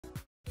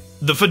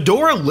The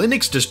Fedora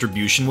Linux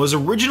distribution was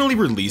originally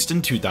released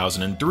in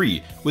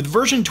 2003, with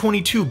version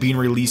 22 being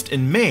released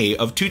in May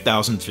of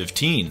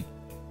 2015.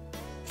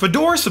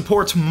 Fedora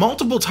supports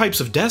multiple types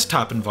of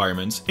desktop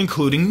environments,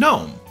 including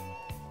GNOME.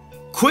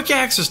 Quick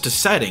access to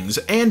settings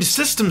and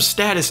system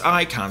status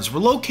icons were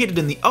located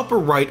in the upper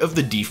right of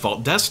the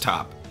default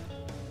desktop.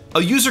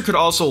 A user could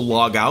also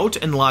log out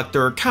and lock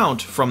their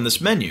account from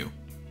this menu.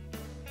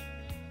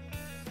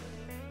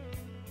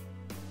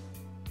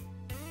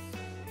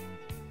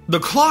 The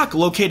clock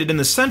located in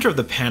the center of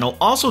the panel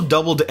also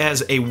doubled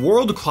as a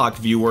world clock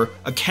viewer,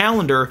 a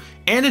calendar,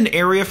 and an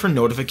area for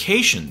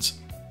notifications.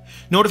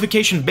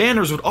 Notification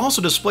banners would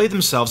also display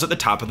themselves at the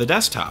top of the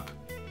desktop.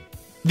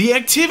 The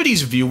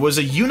Activities view was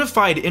a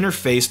unified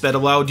interface that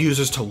allowed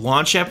users to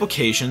launch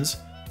applications,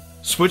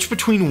 switch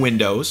between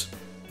windows,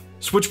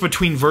 switch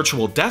between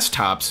virtual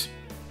desktops,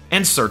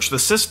 and search the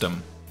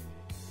system.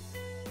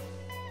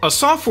 A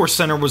software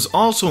center was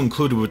also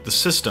included with the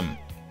system.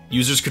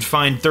 Users could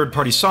find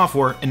third-party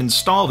software and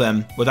install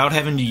them without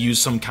having to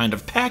use some kind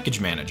of package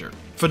manager.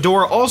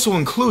 Fedora also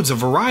includes a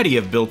variety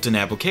of built-in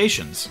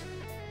applications.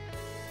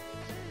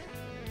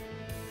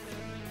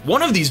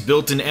 One of these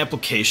built-in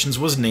applications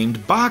was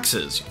named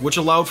Boxes, which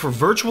allowed for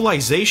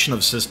virtualization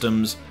of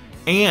systems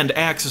and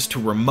access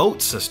to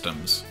remote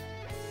systems.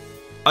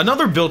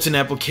 Another built-in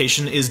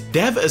application is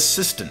Dev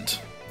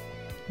Assistant.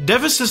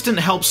 Dev Assistant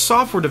helps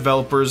software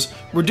developers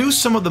reduce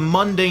some of the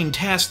mundane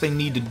tasks they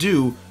need to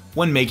do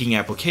when making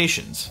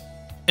applications.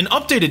 An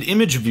updated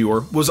image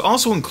viewer was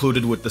also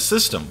included with the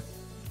system.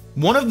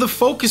 One of the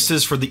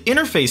focuses for the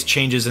interface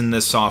changes in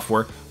this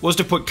software was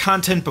to put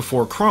content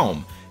before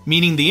Chrome,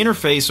 meaning the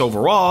interface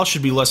overall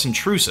should be less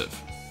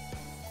intrusive.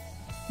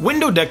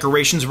 Window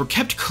decorations were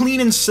kept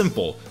clean and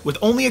simple, with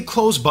only a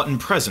close button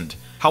present.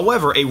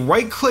 However, a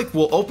right-click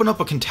will open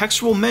up a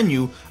contextual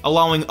menu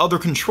allowing other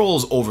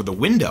controls over the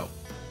window.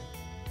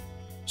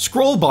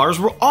 Scroll bars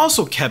were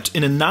also kept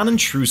in a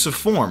non-intrusive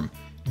form,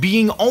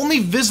 being only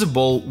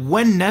visible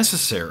when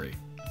necessary.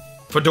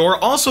 Fedora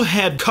also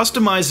had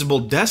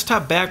customizable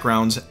desktop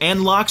backgrounds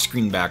and lock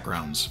screen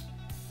backgrounds.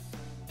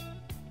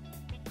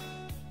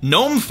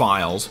 Gnome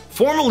Files,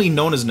 formerly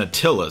known as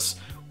Nautilus,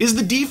 is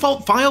the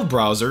default file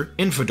browser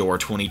in Fedora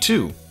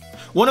 22.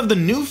 One of the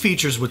new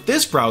features with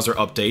this browser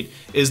update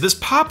is this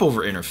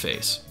popover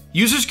interface.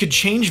 Users could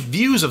change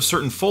views of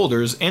certain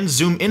folders and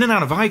zoom in and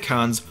out of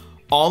icons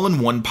all in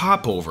one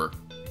popover.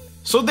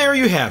 So there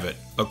you have it,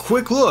 a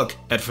quick look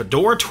at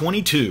Fedora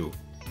 22.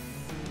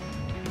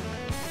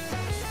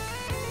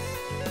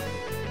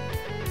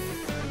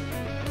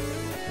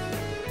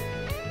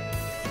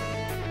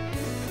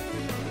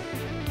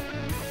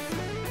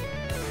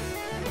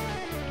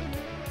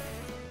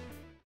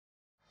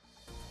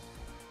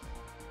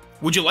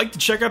 Would you like to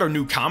check out our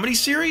new comedy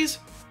series?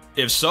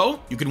 If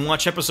so, you can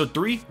watch episode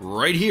 3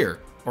 right here.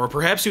 Or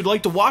perhaps you'd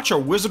like to watch our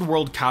Wizard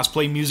World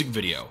cosplay music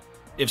video.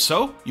 If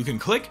so, you can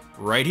click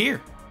right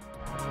here.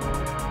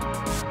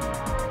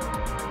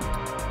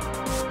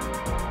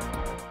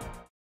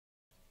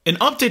 An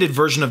updated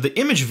version of the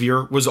image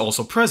viewer was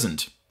also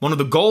present. One of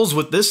the goals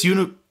with this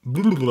uterus?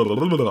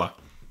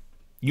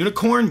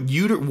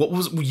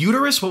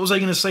 What was I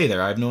going to say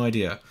there? I have no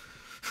idea.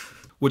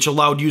 Which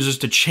allowed users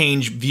to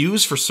change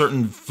views for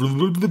certain...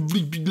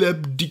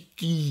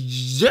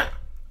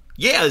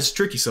 Yeah, it's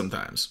tricky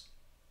sometimes.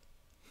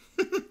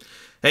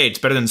 Hey, it's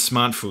better than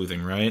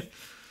smontfoothing, right?